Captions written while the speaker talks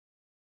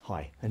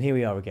Hi, and here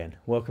we are again.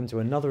 Welcome to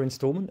another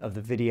instalment of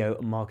the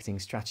Video Marketing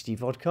Strategy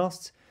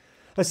Vodcasts,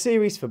 a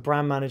series for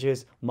brand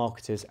managers,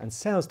 marketers and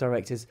sales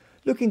directors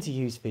looking to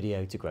use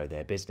video to grow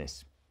their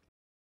business.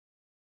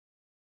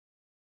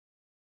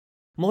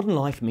 Modern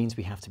life means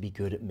we have to be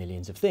good at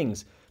millions of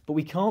things, but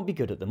we can't be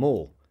good at them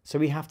all, so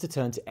we have to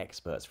turn to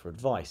experts for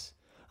advice.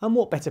 And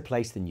what better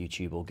place than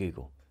YouTube or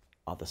Google?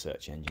 Other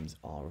search engines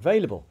are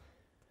available.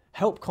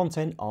 Help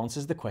content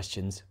answers the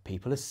questions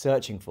people are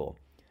searching for,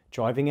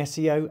 driving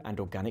SEO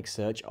and organic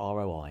search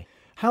ROI.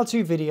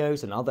 How-to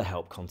videos and other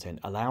help content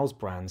allows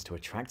brands to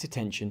attract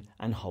attention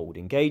and hold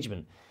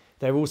engagement.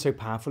 They're also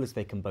powerful as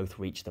they can both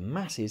reach the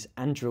masses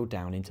and drill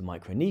down into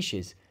micro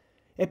niches.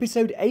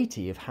 Episode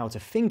 80 of How to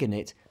Finger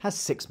Knit has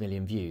 6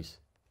 million views.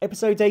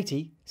 Episode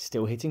 80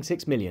 still hitting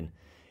 6 million.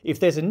 If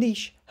there's a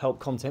niche, help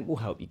content will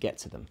help you get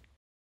to them.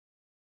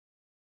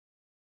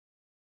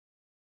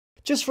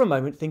 Just for a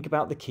moment, think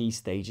about the key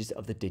stages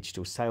of the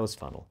digital sales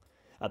funnel.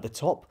 At the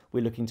top,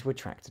 we're looking to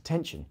attract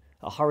attention.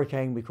 At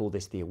Hurricane, we call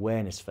this the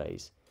awareness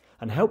phase.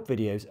 And help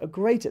videos are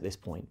great at this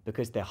point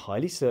because they're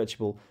highly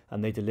searchable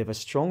and they deliver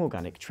strong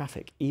organic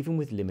traffic, even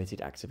with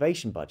limited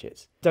activation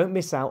budgets. Don't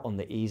miss out on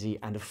the easy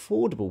and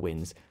affordable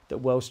wins that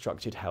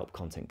well-structured help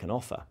content can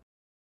offer.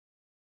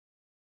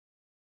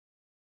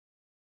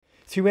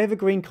 Through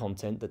evergreen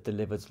content that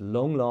delivers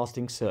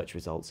long-lasting search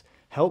results,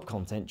 help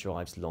content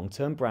drives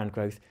long-term brand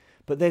growth,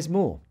 but there's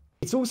more.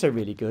 It's also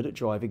really good at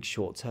driving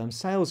short-term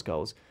sales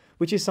goals,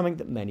 which is something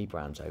that many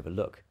brands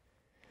overlook.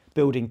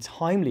 Building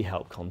timely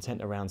help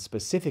content around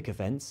specific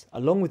events,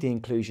 along with the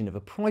inclusion of a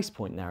price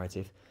point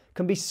narrative,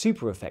 can be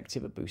super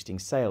effective at boosting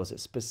sales at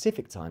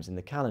specific times in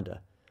the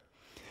calendar.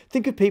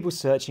 Think of people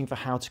searching for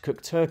how to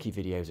cook turkey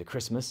videos at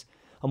Christmas,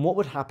 and what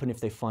would happen if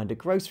they find a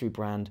grocery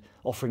brand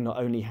offering not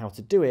only how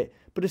to do it,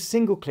 but a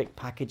single-click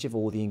package of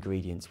all the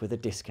ingredients with a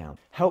discount.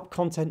 Help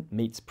content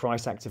meets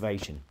price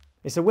activation.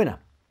 It's a winner.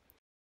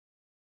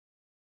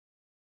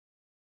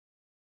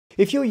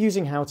 If you're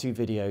using how-to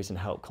videos and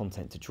help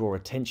content to draw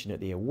attention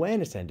at the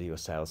awareness end of your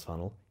sales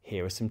funnel,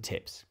 here are some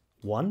tips.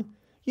 1.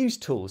 Use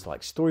tools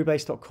like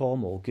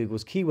storybase.com or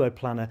Google's Keyword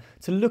Planner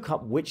to look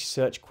up which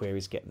search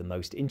queries get the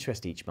most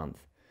interest each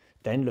month.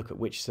 Then look at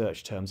which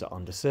search terms are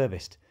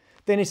underserviced.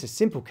 Then it's a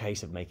simple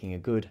case of making a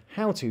good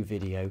how-to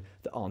video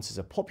that answers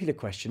a popular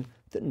question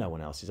that no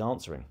one else is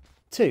answering.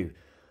 2.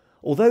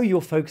 Although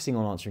you're focusing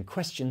on answering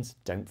questions,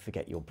 don't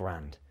forget your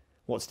brand.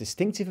 What's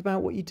distinctive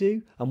about what you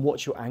do, and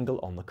what's your angle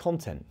on the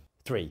content?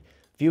 3.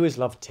 Viewers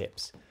love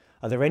tips.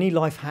 Are there any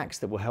life hacks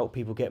that will help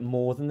people get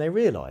more than they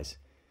realise?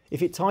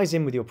 If it ties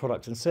in with your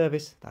product and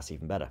service, that's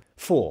even better.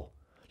 4.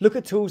 Look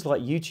at tools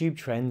like YouTube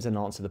Trends and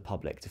Answer the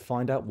Public to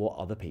find out what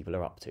other people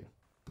are up to.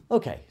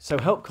 Okay, so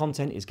help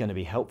content is going to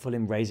be helpful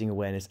in raising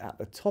awareness at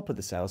the top of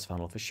the sales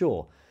funnel for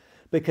sure,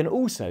 but can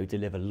also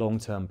deliver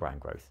long-term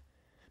brand growth.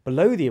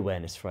 Below the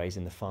awareness phase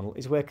in the funnel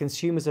is where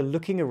consumers are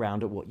looking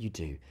around at what you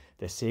do.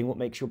 They're seeing what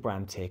makes your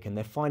brand tick and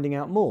they're finding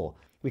out more.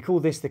 We call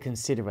this the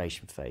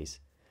consideration phase.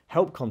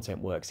 Help content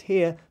works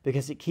here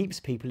because it keeps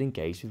people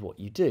engaged with what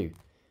you do.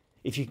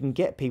 If you can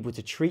get people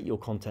to treat your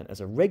content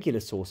as a regular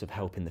source of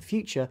help in the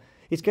future,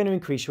 it's going to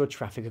increase your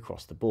traffic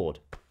across the board.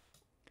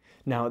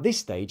 Now at this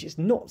stage, it's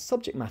not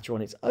subject matter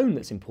on its own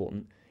that's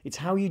important, it's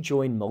how you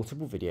join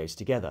multiple videos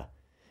together.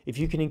 If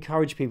you can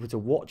encourage people to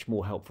watch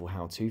more helpful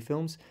how-to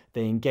films,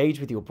 they engage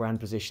with your brand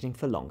positioning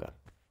for longer.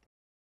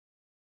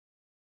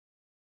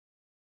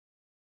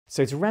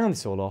 So to round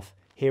this all off,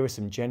 here are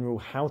some general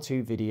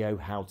how-to video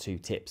how-to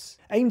tips.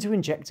 Aim to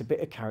inject a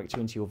bit of character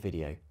into your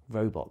video.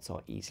 Robots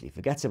are easily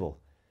forgettable.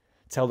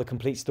 Tell the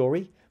complete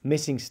story.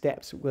 Missing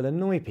steps will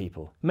annoy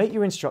people. Make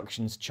your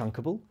instructions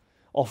chunkable.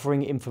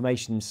 Offering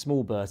information in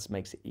small bursts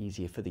makes it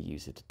easier for the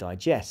user to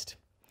digest.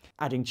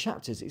 Adding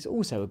chapters is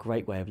also a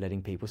great way of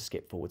letting people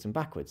skip forwards and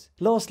backwards.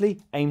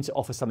 Lastly, aim to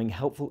offer something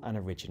helpful and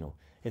original.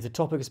 If the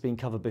topic has been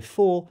covered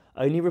before,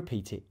 only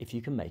repeat it if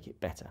you can make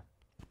it better.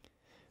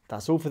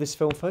 That's all for this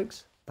film,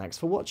 folks. Thanks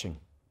for watching.